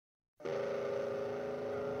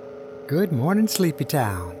Good morning, Sleepy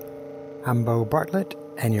Town. I'm Bo Bartlett,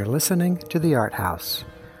 and you're listening to The Art House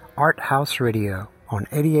Radio on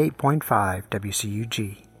 88.5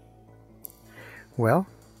 WCUG. Well,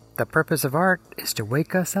 the purpose of art is to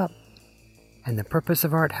wake us up, and the purpose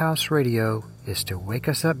of Art House Radio is to wake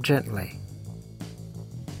us up gently.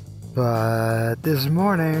 But this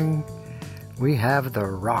morning, we have the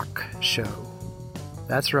Rock Show.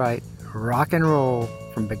 That's right, rock and roll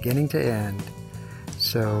from beginning to end.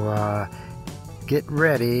 So get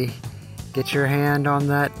ready, get your hand on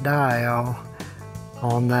that dial,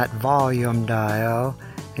 on that volume dial,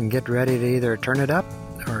 and get ready to either turn it up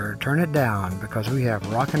or turn it down, because we have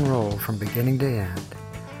rock and roll from beginning to end.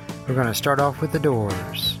 We're going to start off with the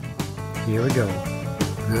Doors. Here we go.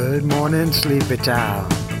 Good morning, Sleepy Town.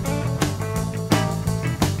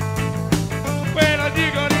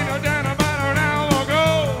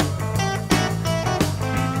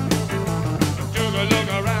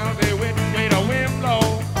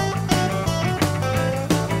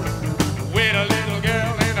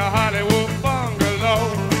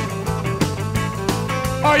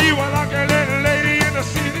 You are like a little lady in the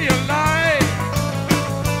city of light.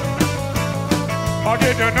 Or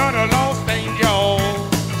did you know the lost angel?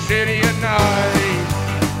 City of night.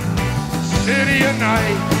 City of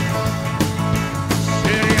night.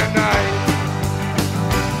 City of night.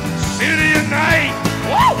 City of night.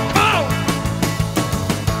 Woo! Come on!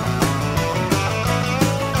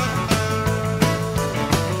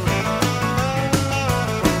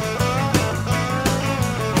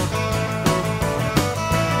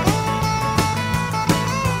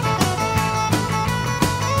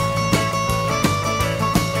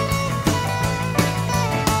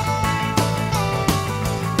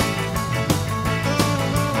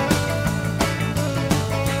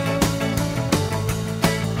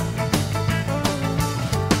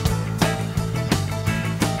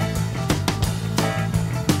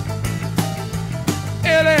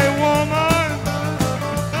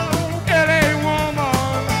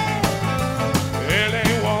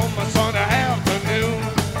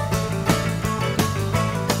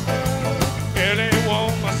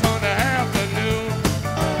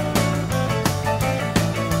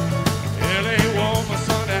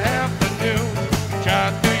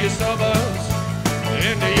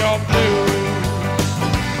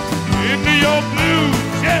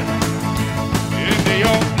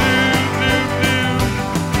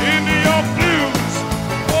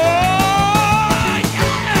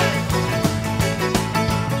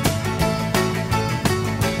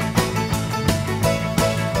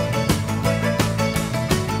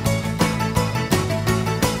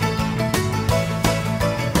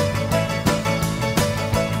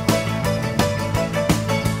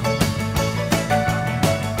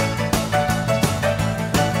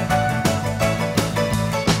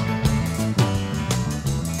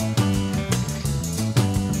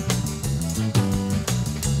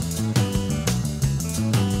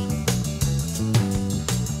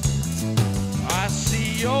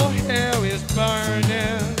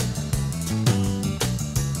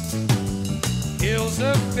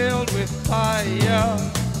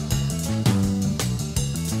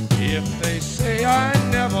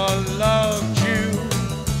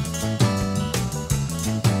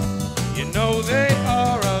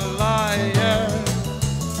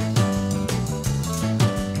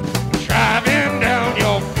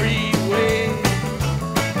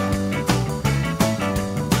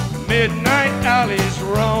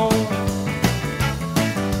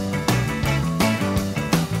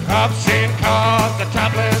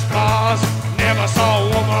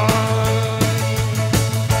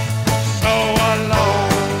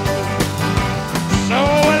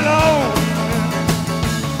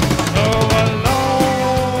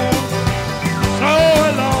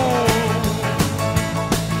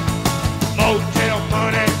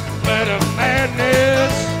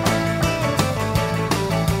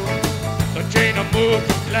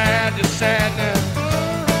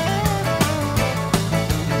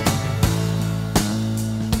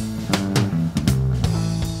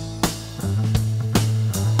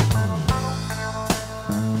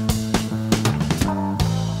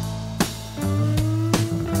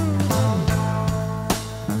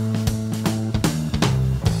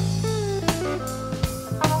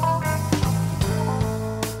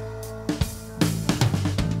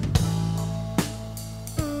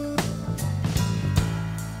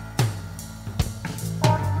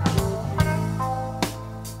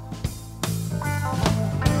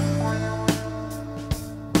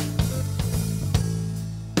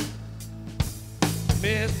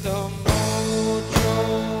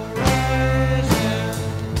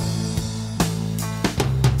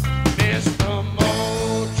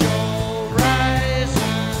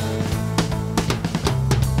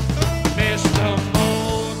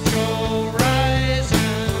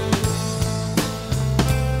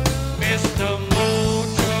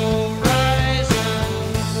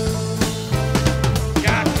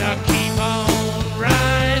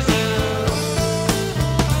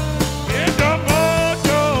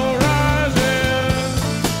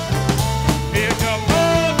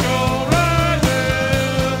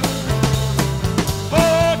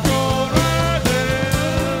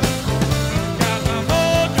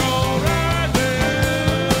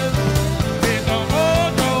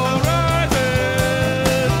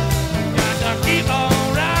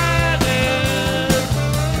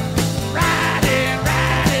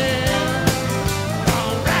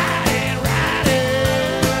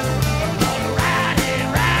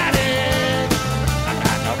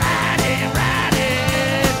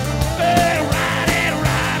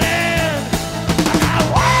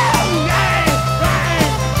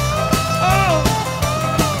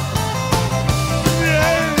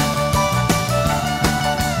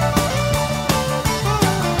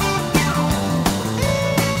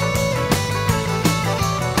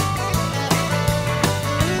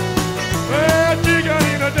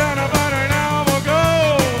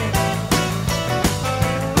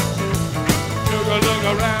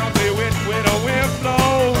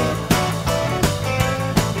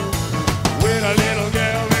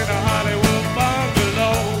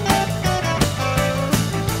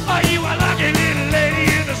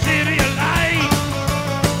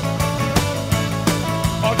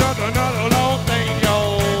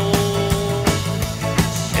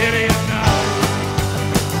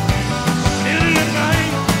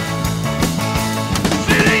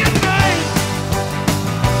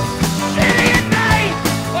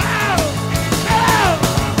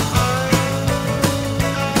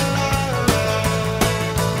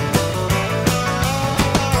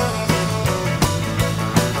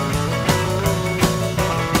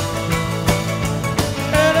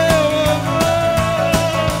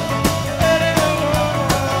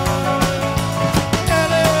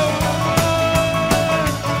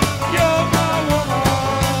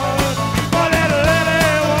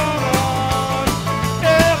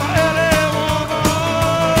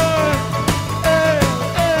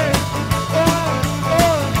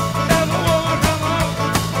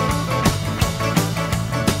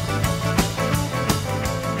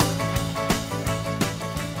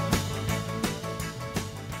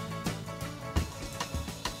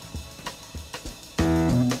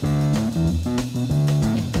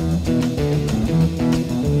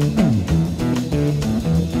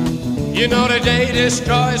 You know the day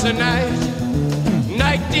destroys the night,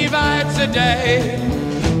 night divides the day.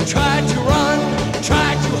 Try to run,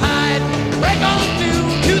 try to hide, break on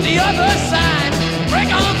through to the other side.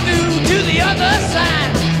 Break on through to the other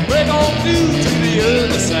side. Break on through to the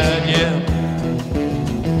other side, yeah.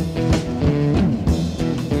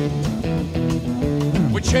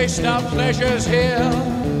 We chased our pleasures here,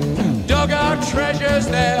 dug our treasures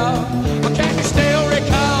there. But can you still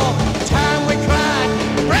recall the time we cried?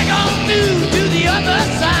 Break on through to the other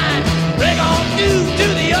side. Break on through to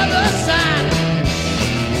the other side.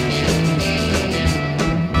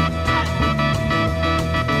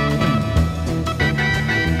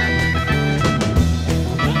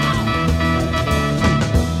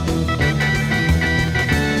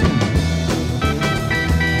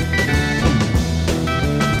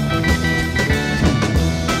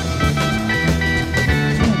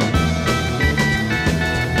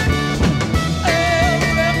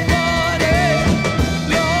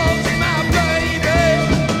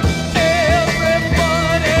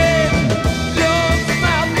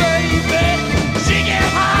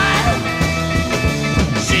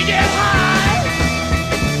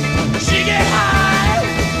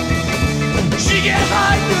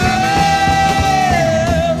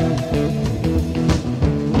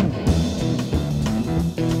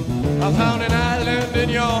 I found an island in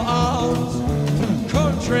your arms,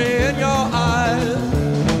 country in your eyes.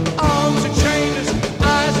 Arms are chained,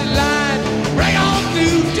 eyes are lined. Break on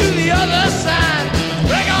through to the other side.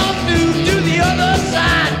 Break on through to the other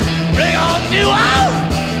side. Break on through, oh,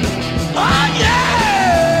 oh yeah.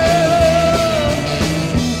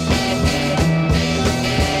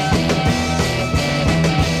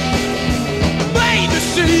 Made to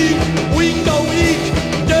see, week to week,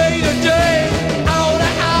 day to day.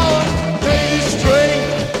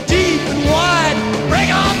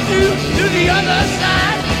 The other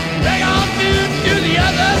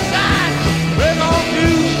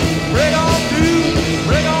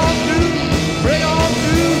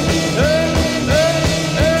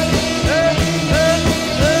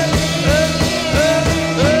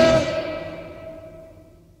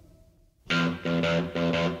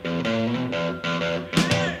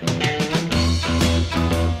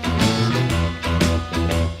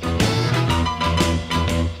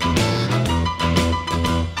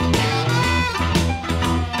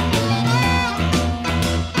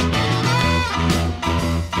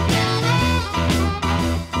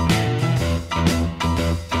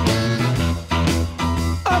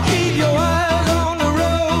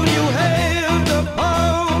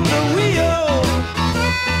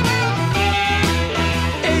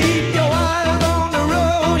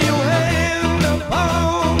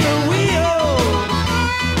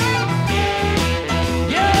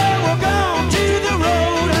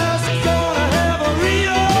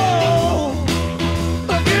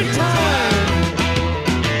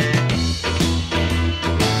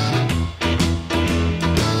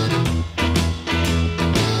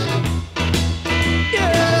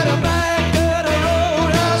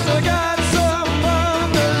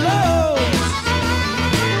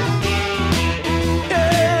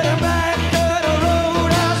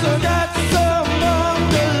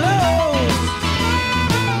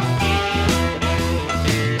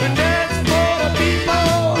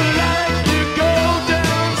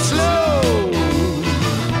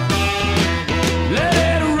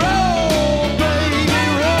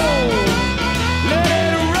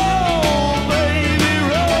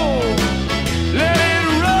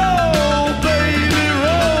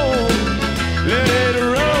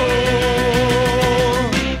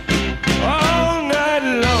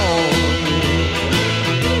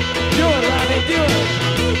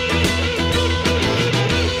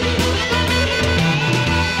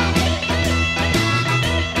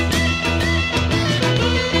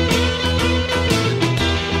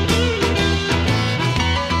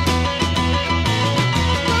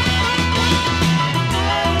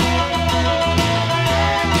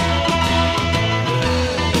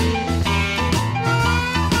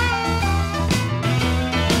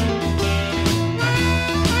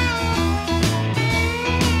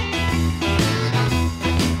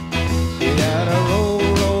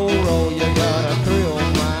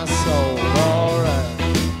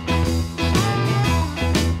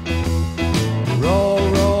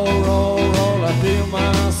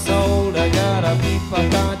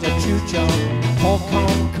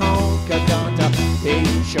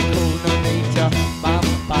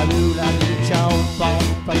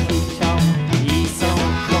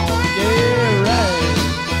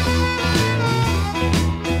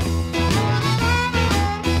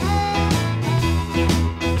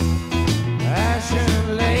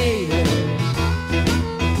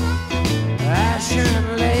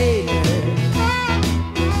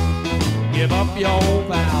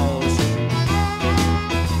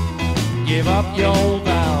give up your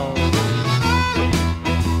vows.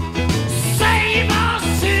 Save our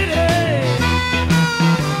city,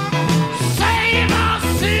 save our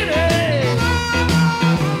city,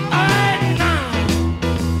 right now.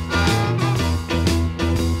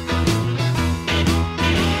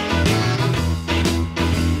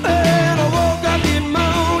 And I woke up in the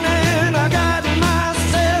morning, I got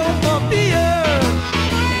myself a beer.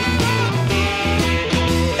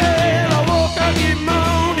 And I woke up in the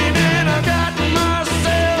morning and I got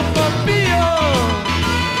myself a beer.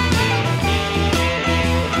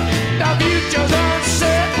 The future's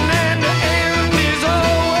uncertain and the end is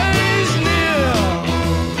always near.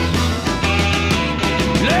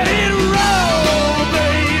 Let it roll,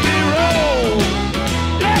 baby, roll.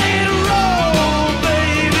 Let it roll,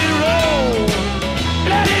 baby, roll.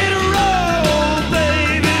 Let it roll,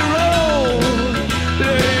 baby, roll.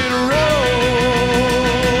 Let it roll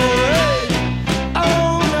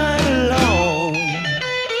all night long.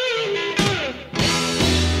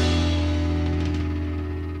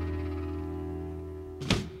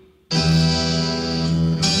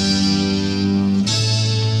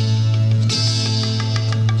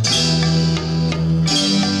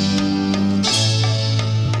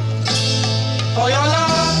 For your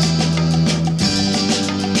love,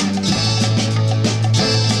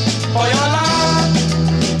 for your love,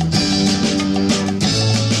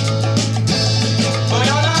 for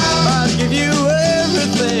your love, I'd give you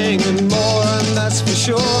everything and more, and that's for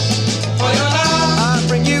sure. For your love, I'd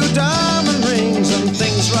bring you diamond rings and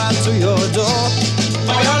things right to your door.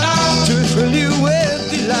 For your love, to thrill you with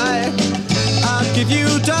delight, I'd give you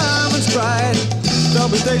diamonds bright. There'll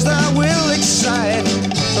be days that will excite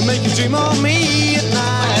and make you dream of me at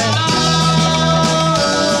night.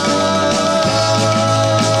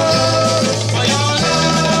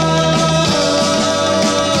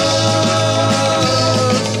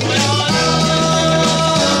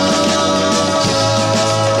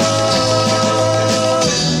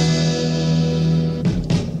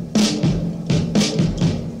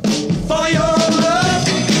 For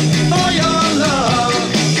your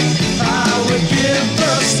love, I would give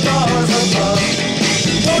the stars above.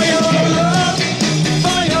 For your love,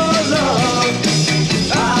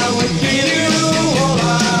 I would give you all I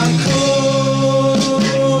could.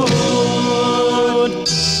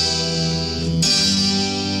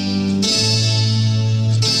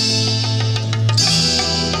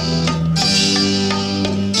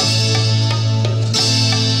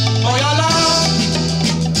 For your love,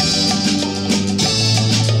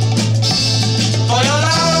 for your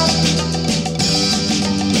love,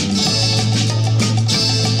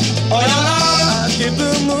 for your love, I'd give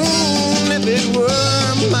the moon if it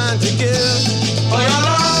were mine to give. For your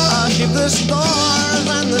love, I'd give the stars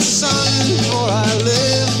and the sun for I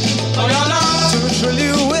live. For your love, to thrill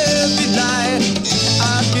you with delight,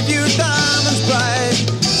 I'd give you diamonds bright.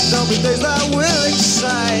 There'll be days that will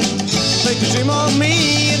excite, make you dream of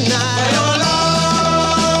me at night.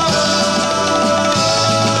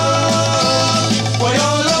 For your love, for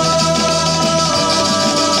your love,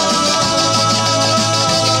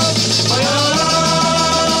 for your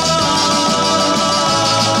love,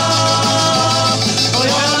 for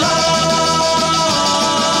your love.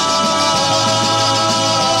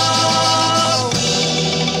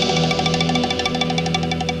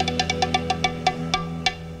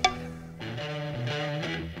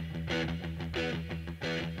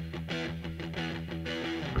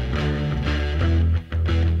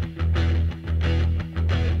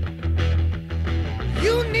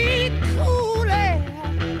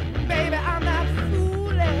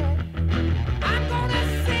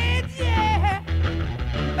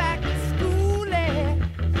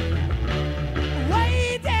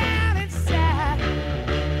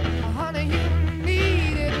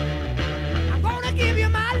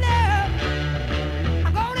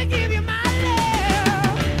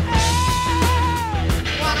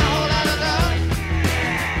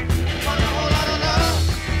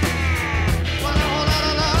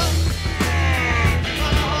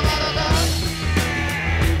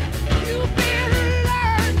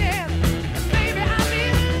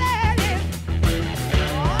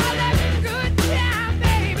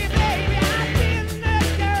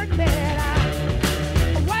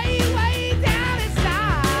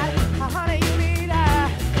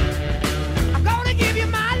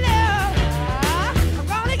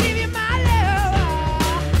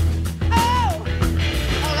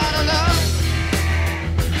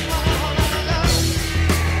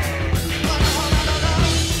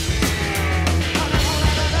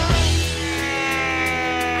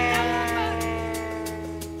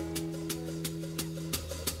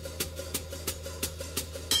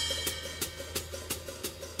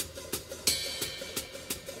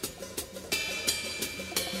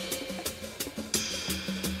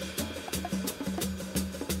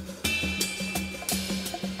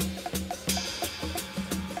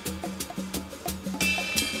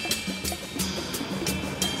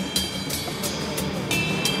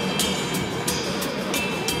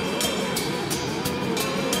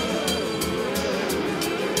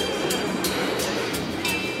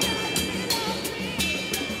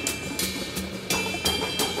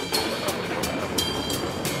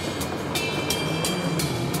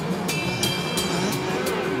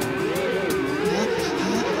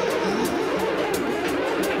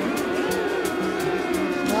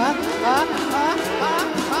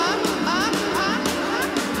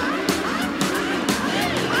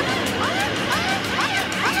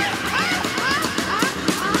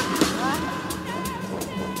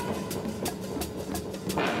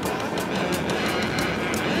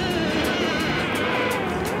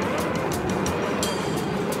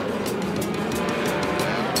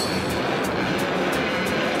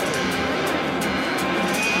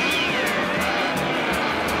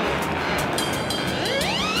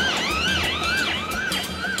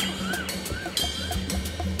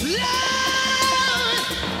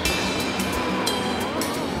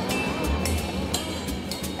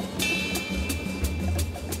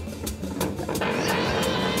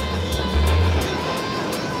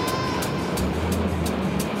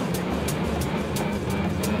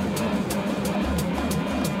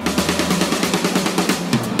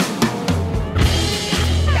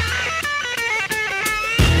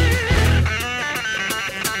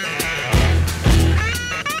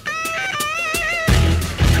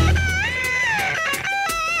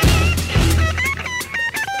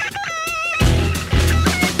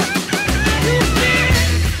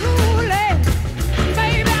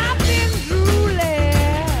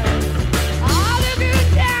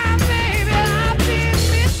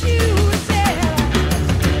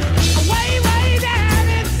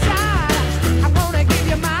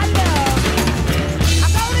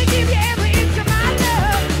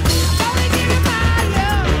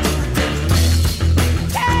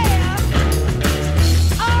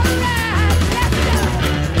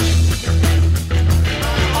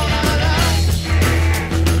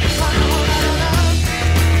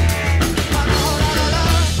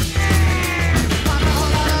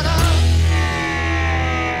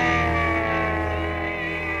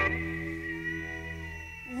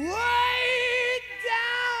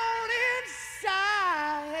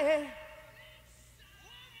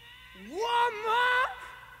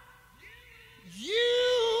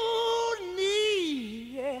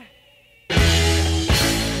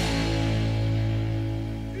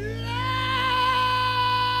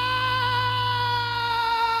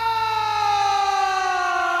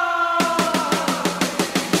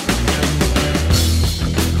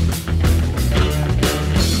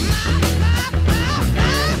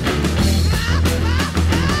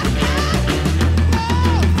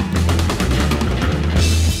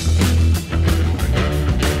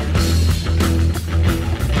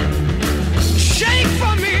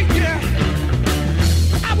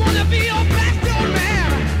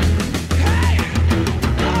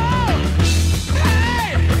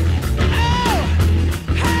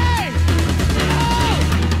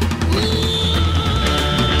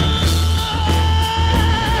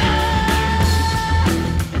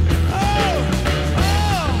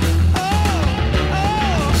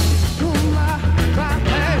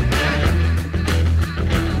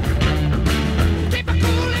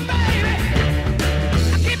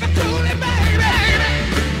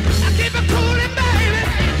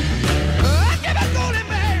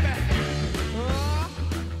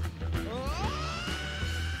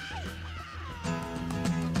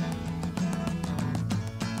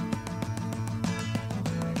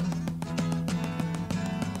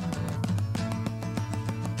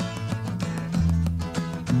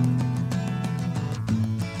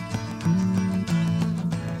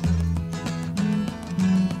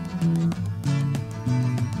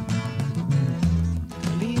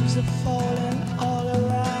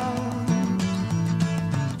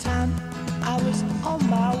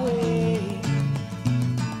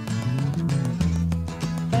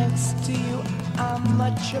 I'm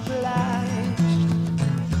much obliged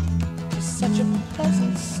for such a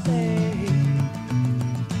pleasant stay.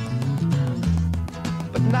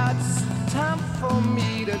 But now it's time for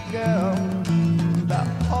me to go. The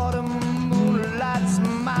autumn moon lights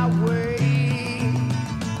my way.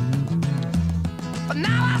 But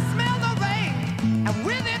now I smell the rain, and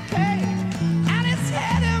with it pain, and it's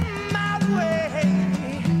heading my way.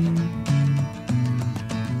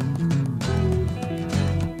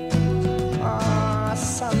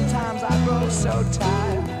 Sometimes I grow so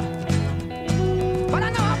tired, but I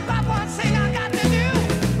know I've got one thing I got to do.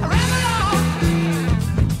 I ramble on,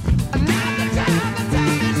 and now the time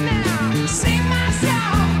is now. Sing my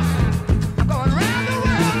song, I'm going round the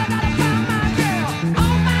world. I gotta find my girl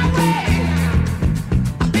on my way.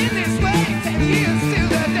 I've been this way 10 years till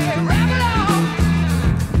the day. Ramble on,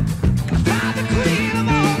 find the queen of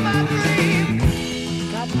all my dreams.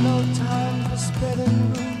 Got no time for spreading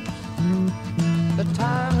rumors. The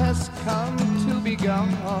time has come to be gone.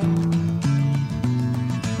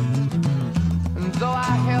 And though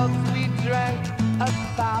our health we drank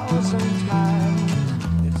 1,000 times,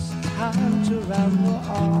 it's time to ramble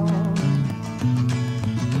on.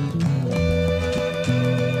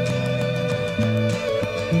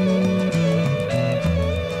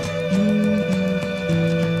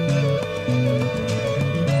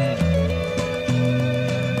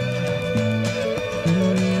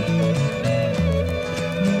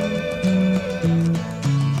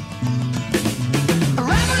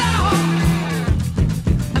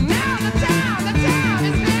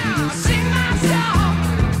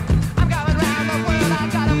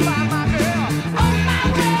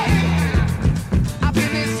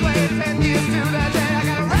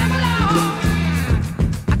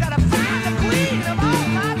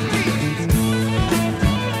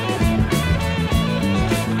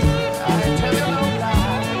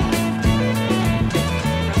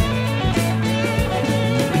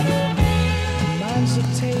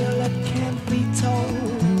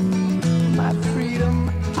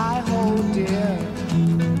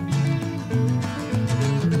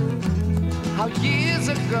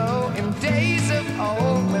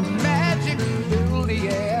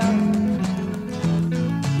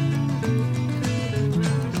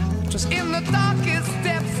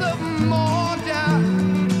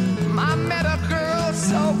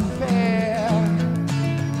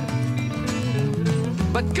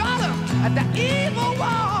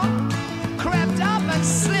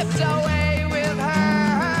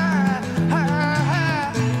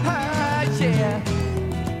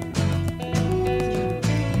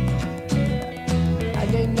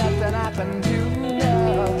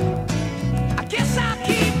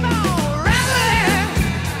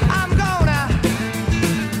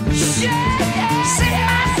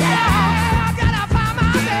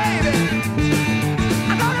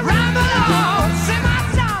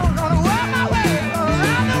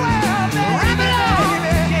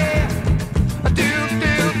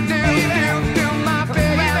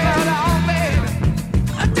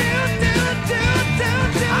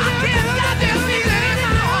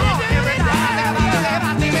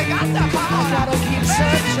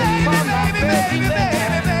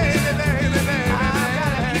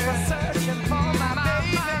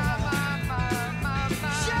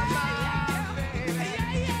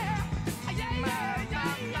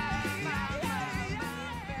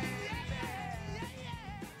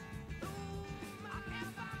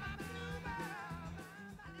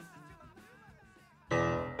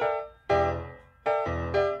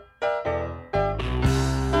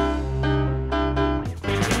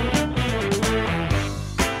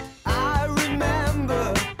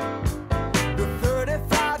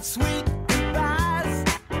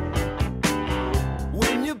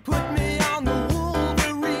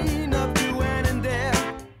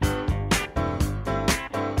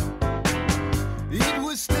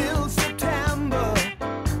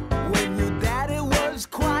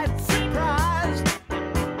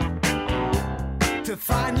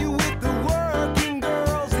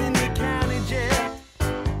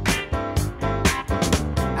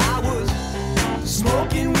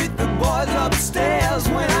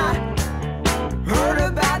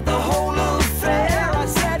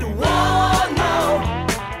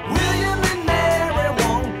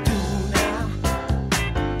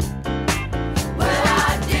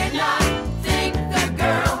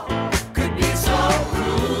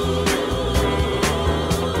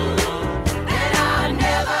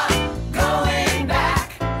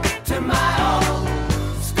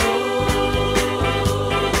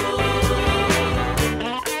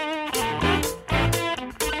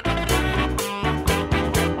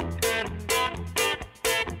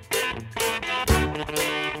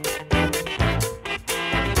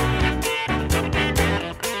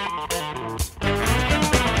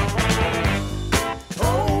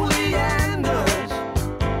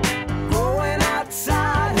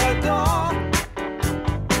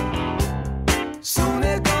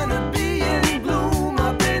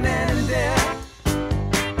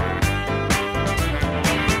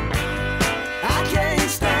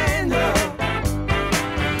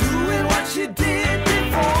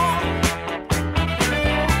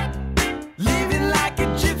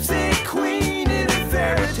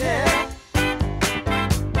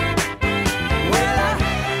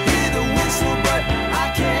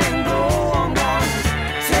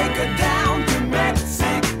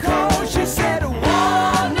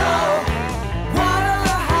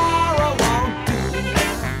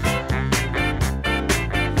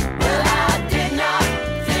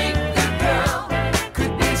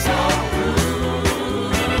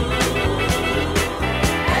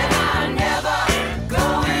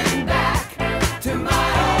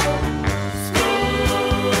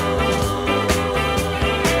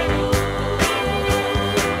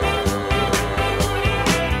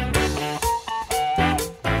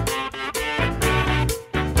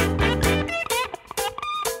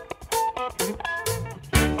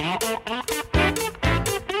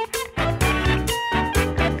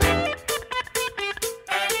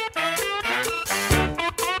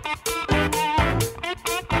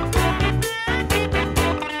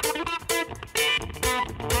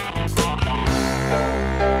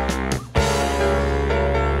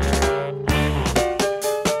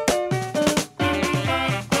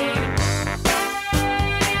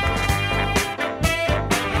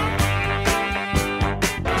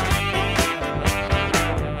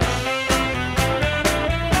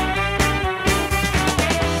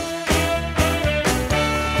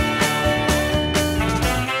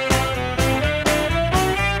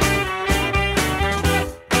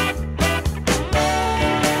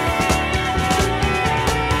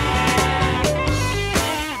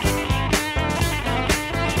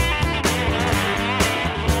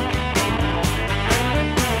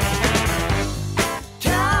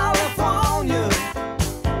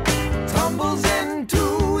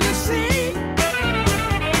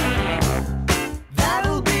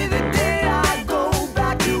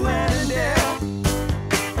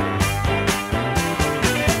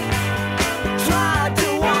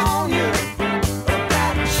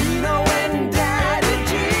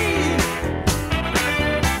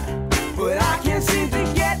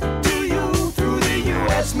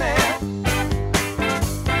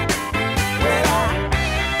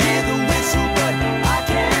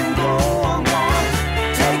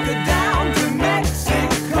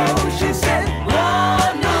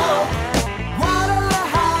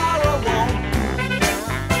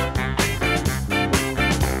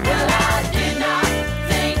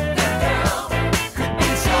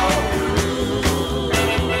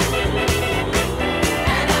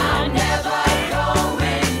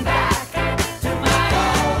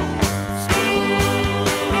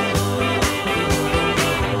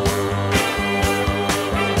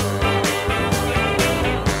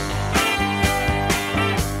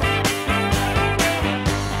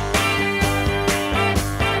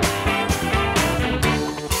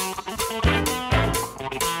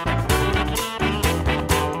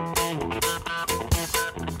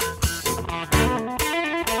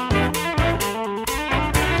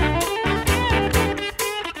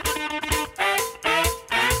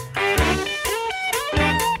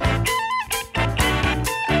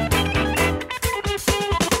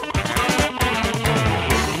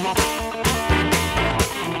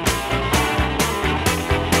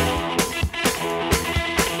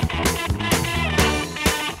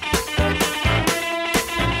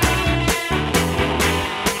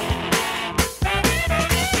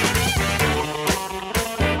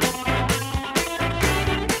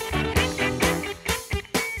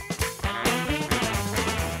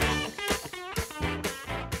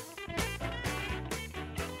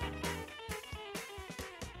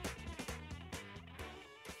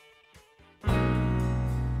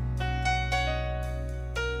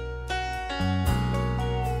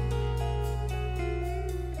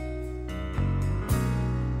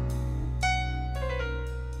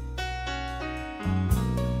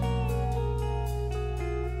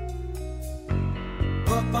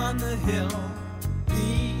 up on the hill.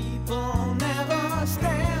 People never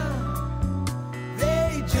stand,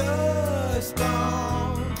 they just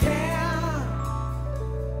don't care.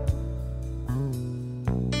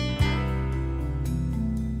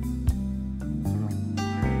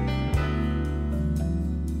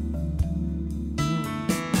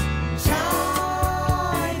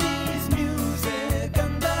 Chinese music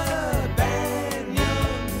under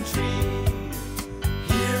banyan trees,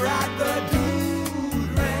 here at the Dude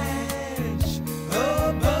Ranch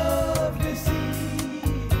above the sea.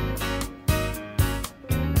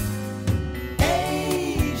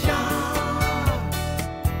 Asia,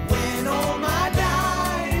 when all my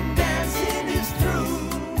dime dancing is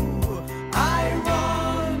through, I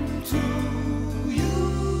run to you.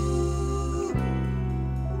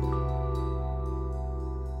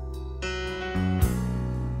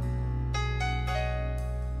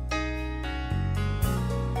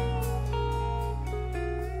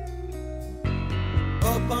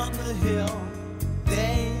 Up on the hill,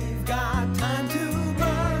 they've got time to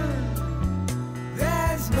burn.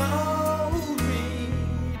 There's no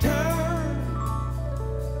return.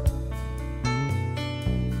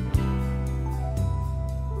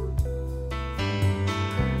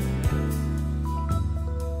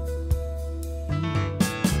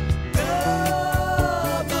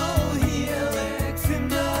 Double helix in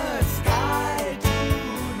the sky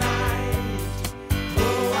tonight.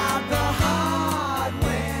 Throw out the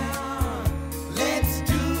hardware,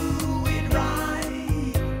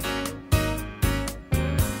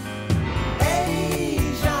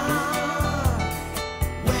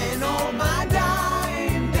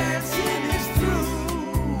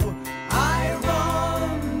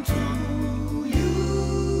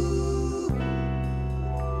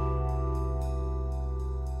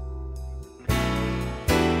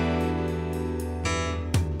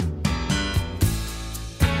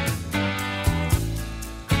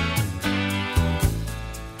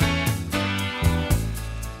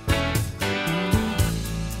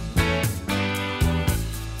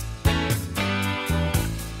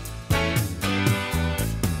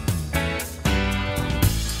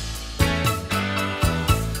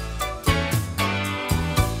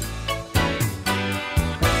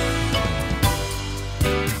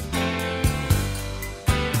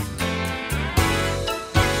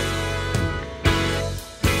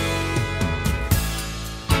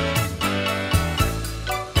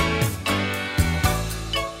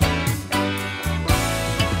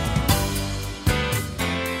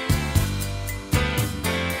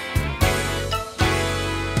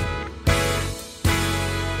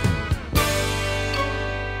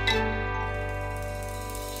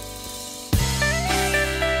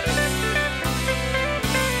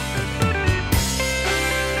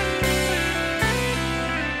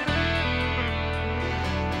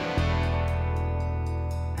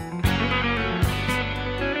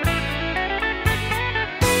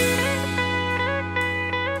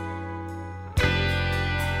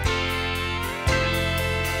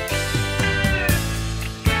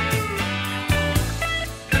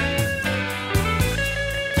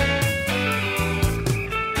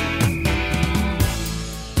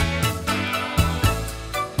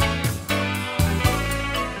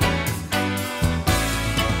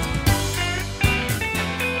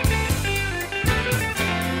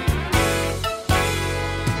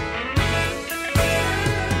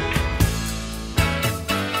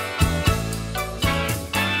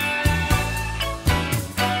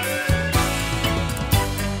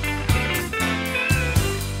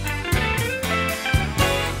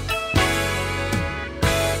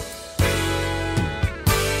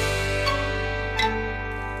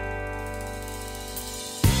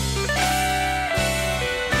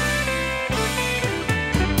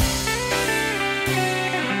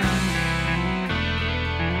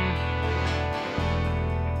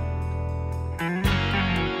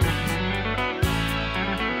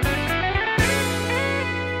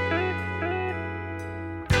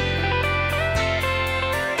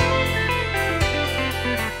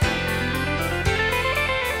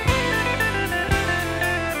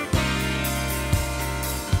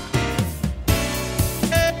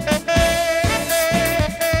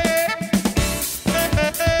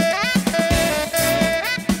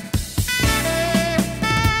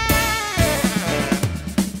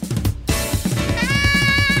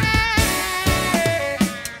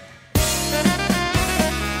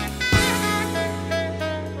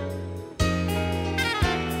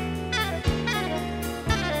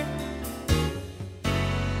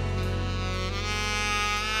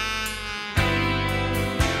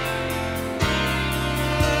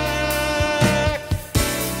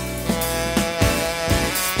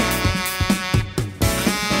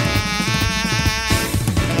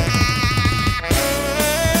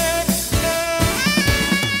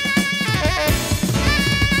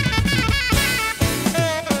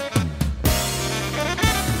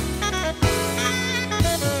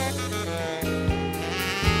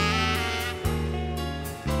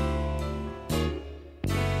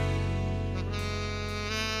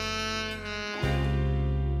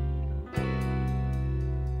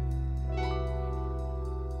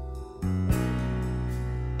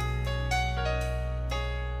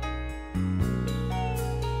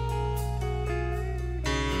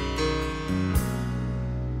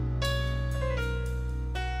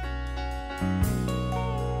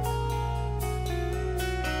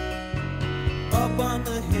 up on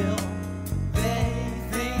the hill. They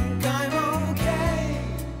think I'm okay,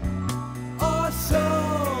 or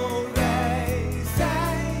so they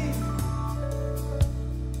say.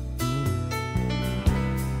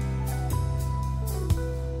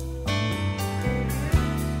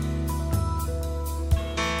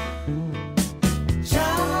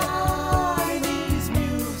 Chinese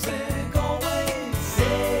music always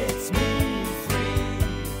sets me free.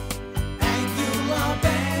 Angular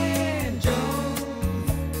banjos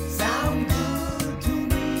sound good to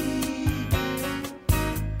me.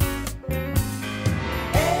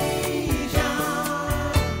 Asia,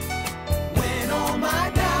 when all my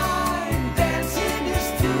time dancing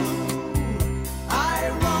is through, I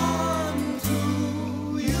run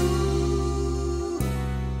to you.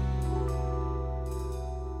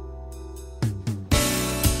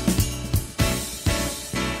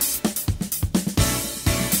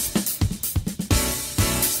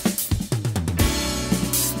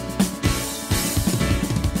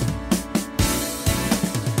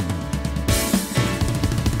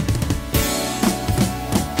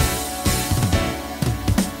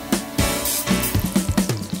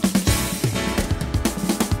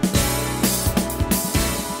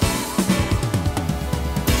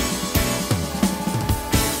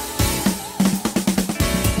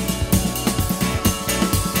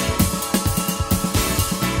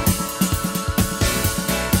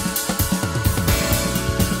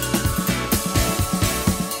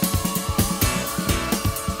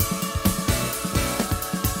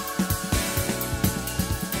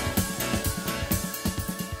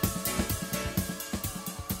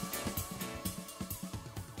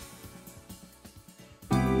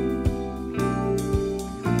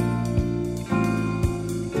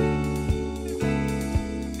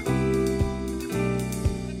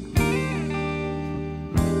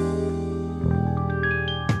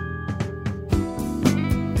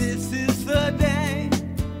 This is the day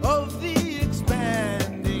of the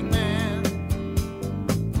expanding man.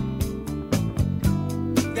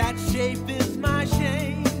 That shape is my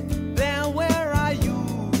shade, there where I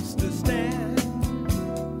used to stand.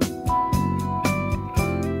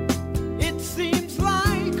 It seems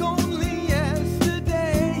like only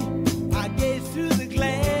yesterday I gazed through the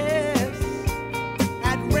glass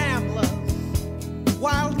at ramblers,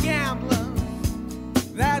 wild gamblers.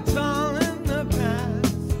 That's all in the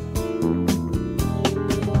past.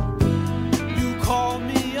 You call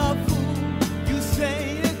me a fool, you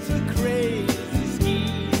say it's a crazy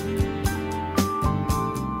scheme.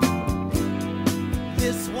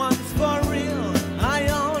 This one's for real, I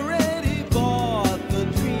already bought the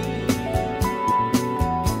dream.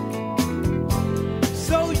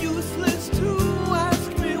 So useless to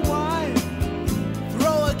ask me why.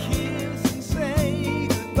 Throw a kiss and say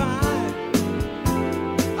goodbye.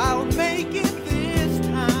 I'll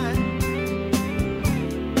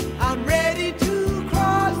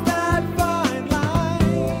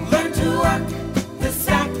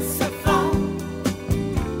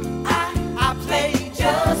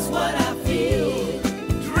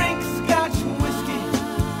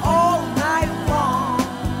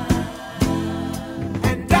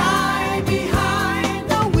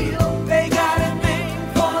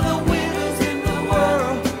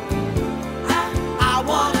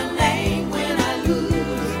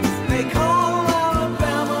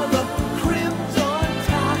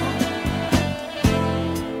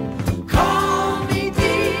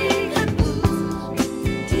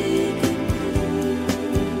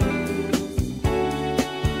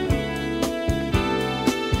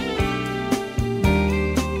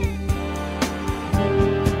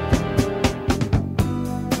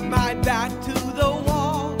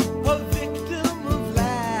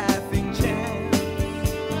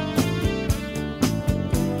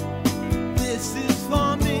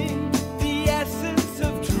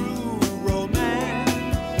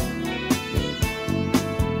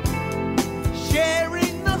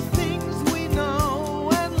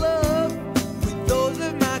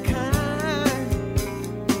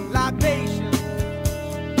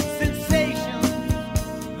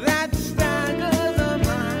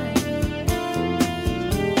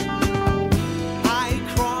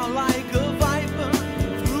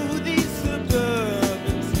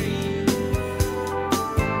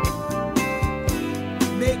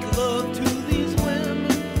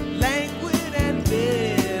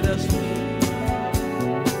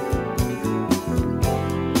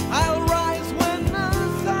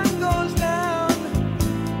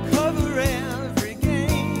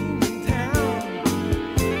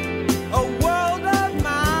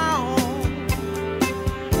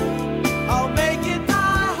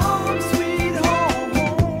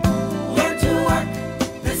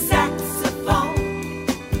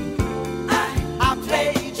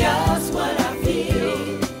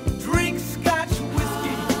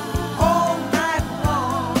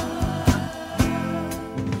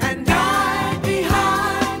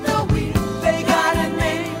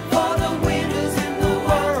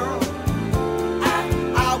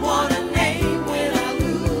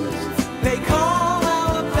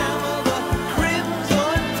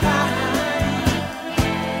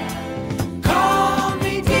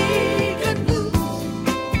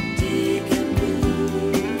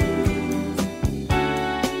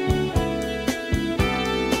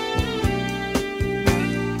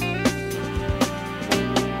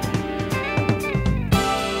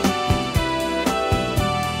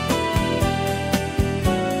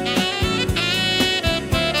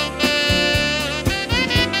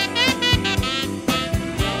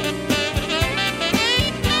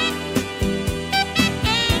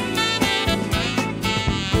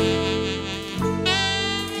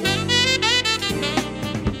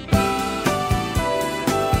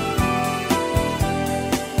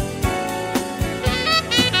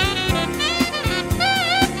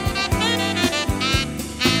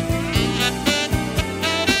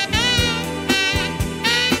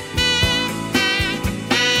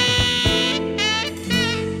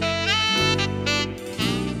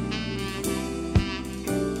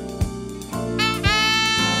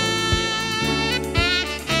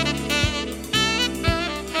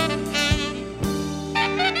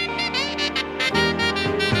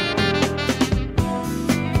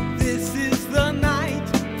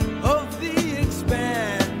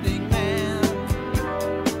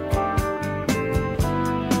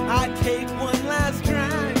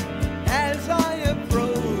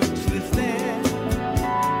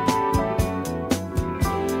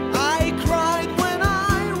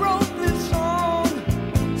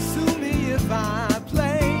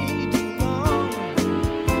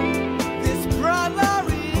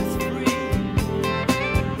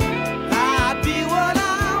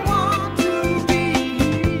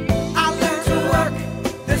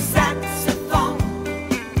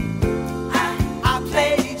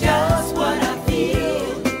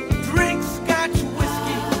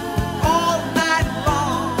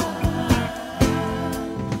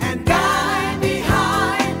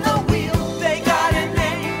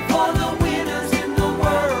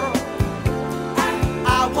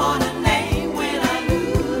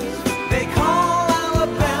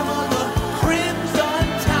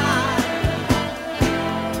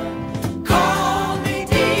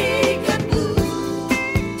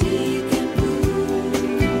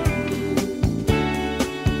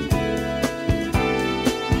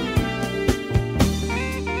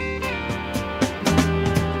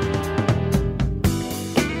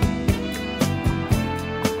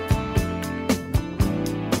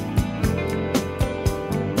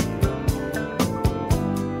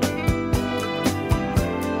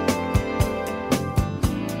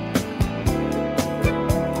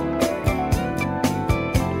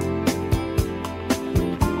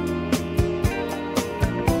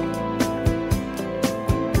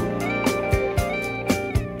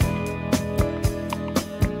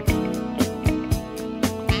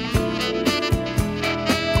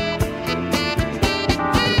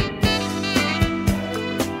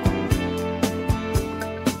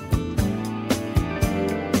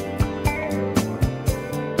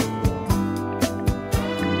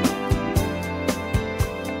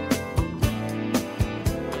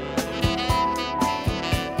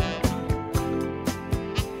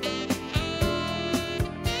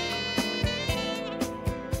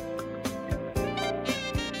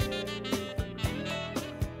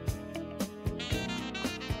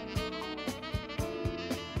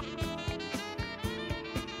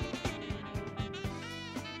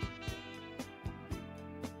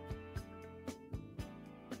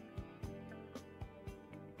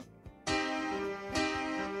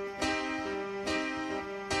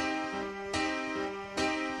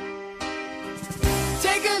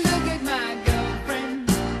Take a look at my girlfriend.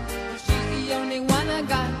 She's the only one I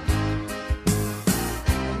got.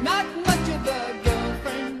 Not much of a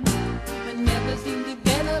girlfriend, but never seem to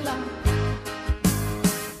get along.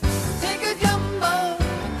 Take a jumbo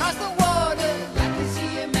across the water, like to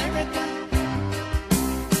see America.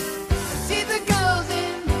 See the girls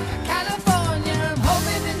in California, I'm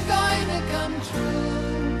hoping it's going to come true.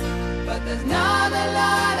 But there's not a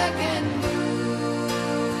lot I can do.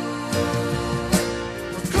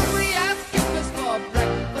 Could we have breakfast for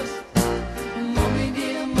breakfast? Mommy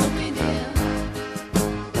dear, mommy dear.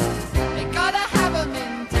 They gotta have 'em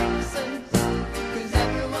in Texas, 'cause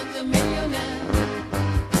everyone's a millionaire.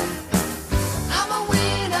 I'm a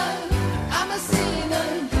winner, I'm a sinner.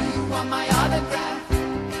 Do you want my autograph?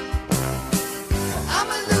 I'm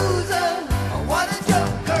a loser, what a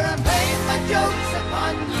joker. I'm playing my jokes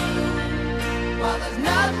upon you, while there's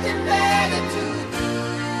nothing better to do.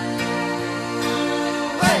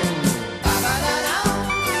 Hey! Ba-ba-da-da,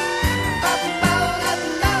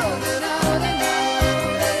 ba-ba-da-da-da-da-da-da-da-da.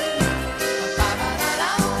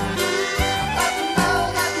 Ba-ba-da-da,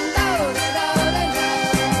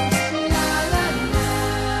 ba-ba-da-da-da-da-da-da-da.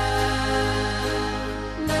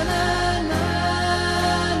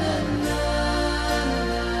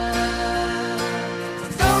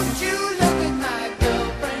 Don't you look at my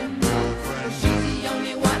girlfriend. She's the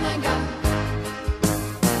only one I got.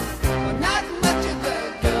 Well, not much of a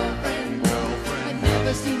girlfriend. I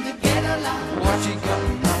never seem to get along. What she got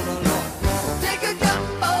not along? Take a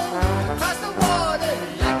jumbo across the water,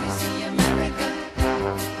 like to see America.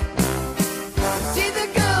 See the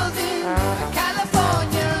girls in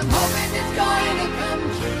California, I'm hoping it's going to come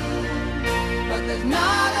true. But there's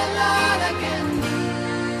not a lot I can do.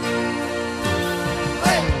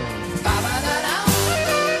 Hey! Ba-ba-da-da,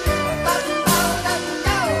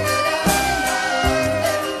 ba-ba-da-da-da-da-da-da.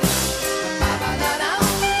 Ba-ba-da-da,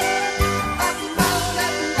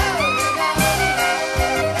 ba-ba-da-da-da-da-da-da.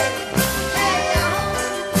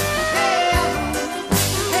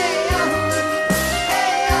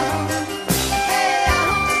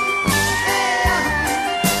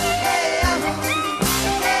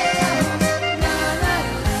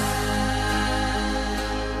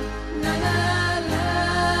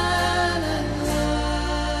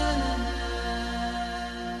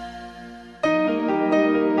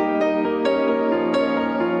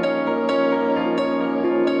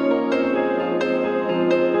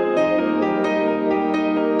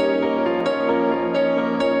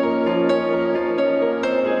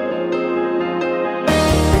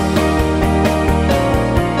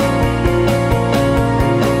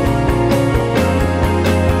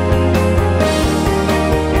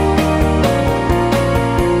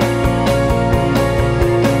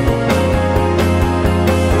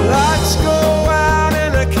 Lights go out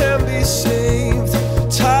and I can't be saved.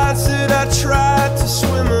 Tides that I tried to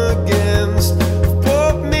swim against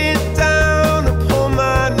brought me down upon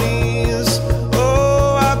my knees.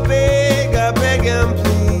 Oh, I beg and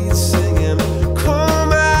plead, singing,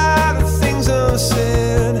 come out of things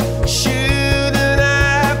unsaid. Shouldn't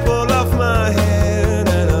I pull off my head?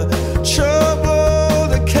 And a trouble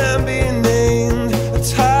that can't be named. A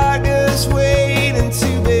tiger's waiting to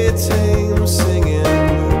be tamed, singing.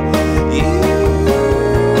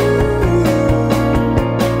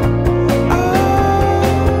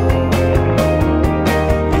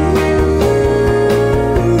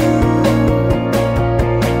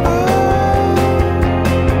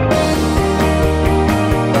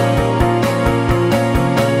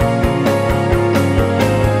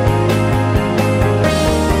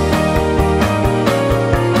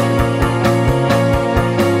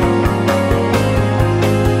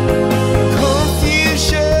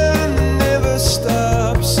 Confusion never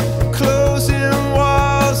stops, closing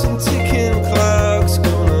walls and ticking clocks.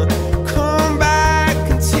 Gonna come back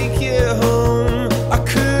and take you home. I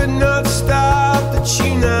could not stop, but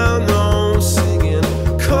you now know, singing,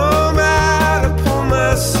 come out upon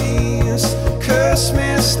my seas. Curse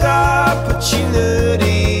missed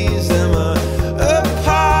opportunities. Am I a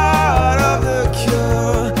part of the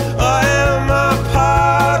cure, or am I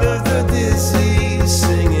part of the disease?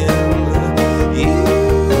 Singing, you.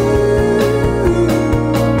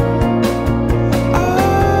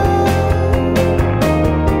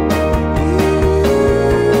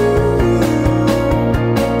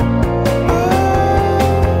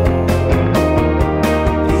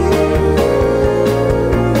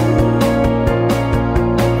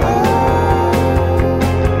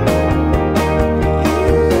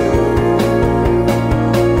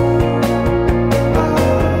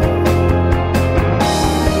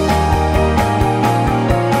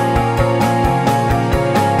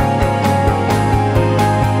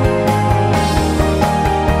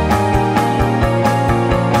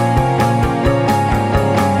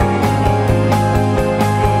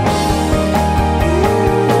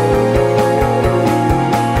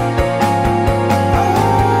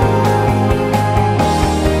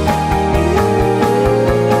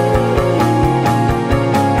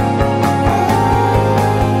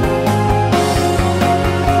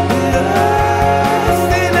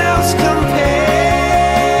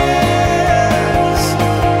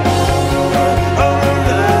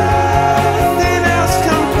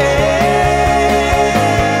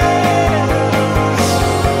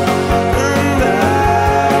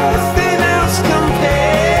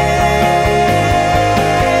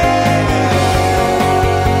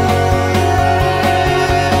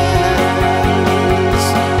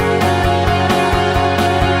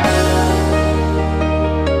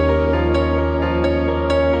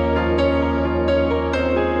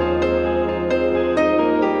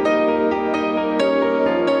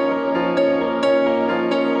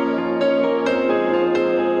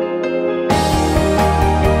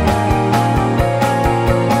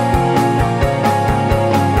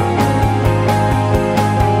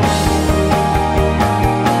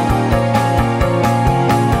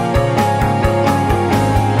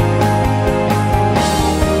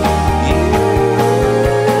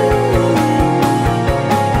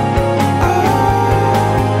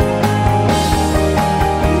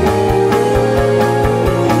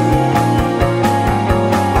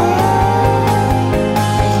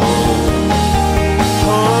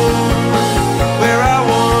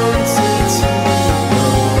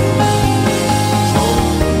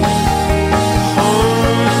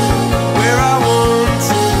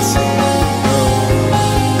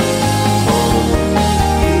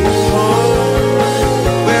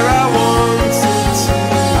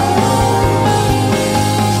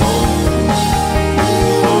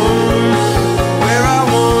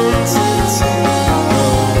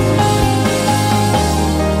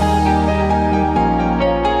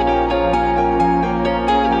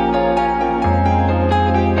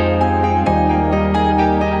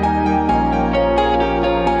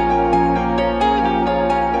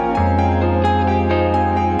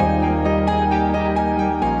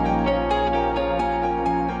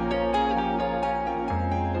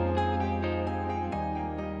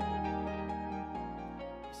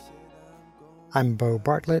 I'm Bo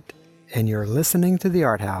Bartlett, and you're listening to The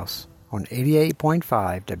Art House on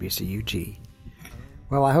 88.5 WCUG.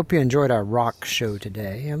 Well, I hope you enjoyed our rock show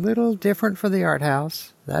today. A little different for The Art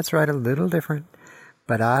House. That's right, a little different.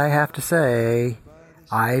 But I have to say,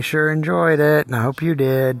 I sure enjoyed it, and I hope you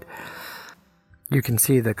did. You can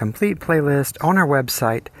see the complete playlist on our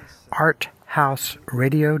website,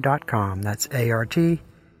 arthouseradio.com. That's ARTHAUS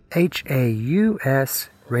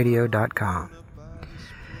radio.com.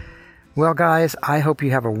 Well, guys, I hope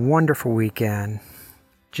you have a wonderful weekend.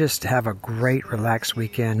 Just have a great, relaxed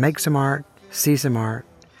weekend. Make some art, see some art,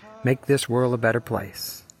 make this world a better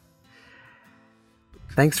place.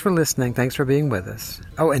 Thanks for listening. Thanks for being with us.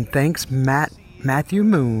 Oh, and thanks, Matthew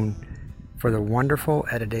Moon, for the wonderful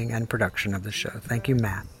editing and production of the show. Thank you,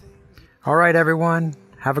 Matt. All right, everyone.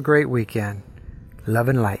 Have a great weekend. Love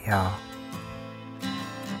and light, y'all.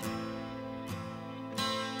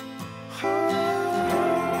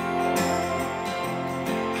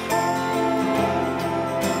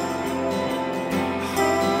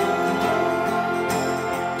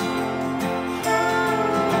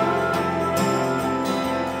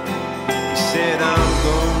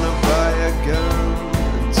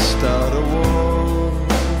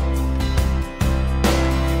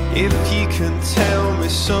 If you can tell me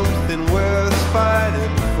something worth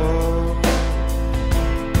fighting for,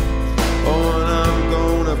 oh, and I'm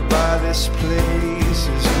gonna buy this place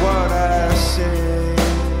is what I say.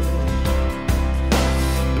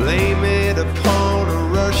 Blame it upon a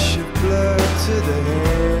rush of blood to the head.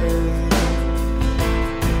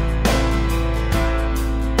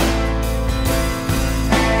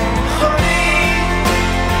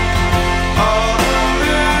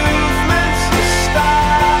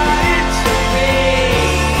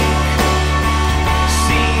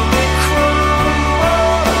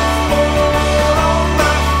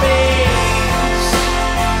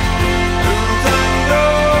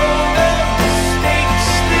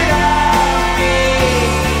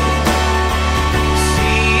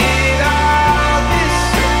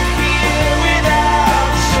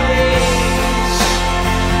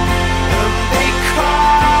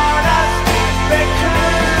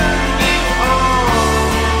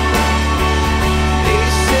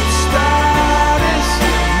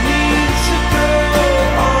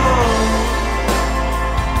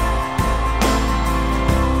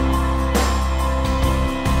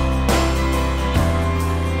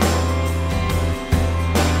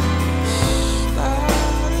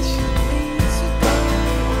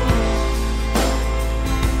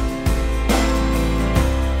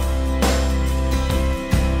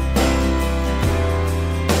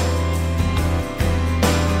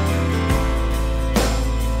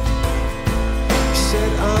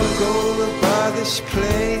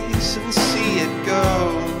 Place and see it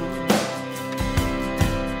go.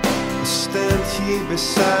 Stand here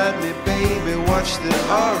beside me, baby, watch the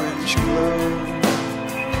orange glow.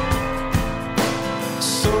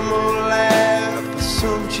 Some will laugh,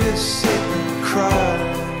 some just sit and cry,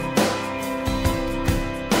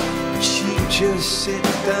 but you just sit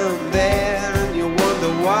down there and you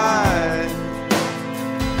wonder why.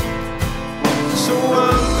 So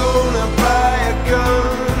I'm gonna buy a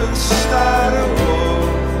gun and start a war.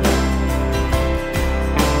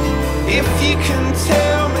 If you can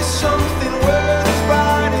tell me something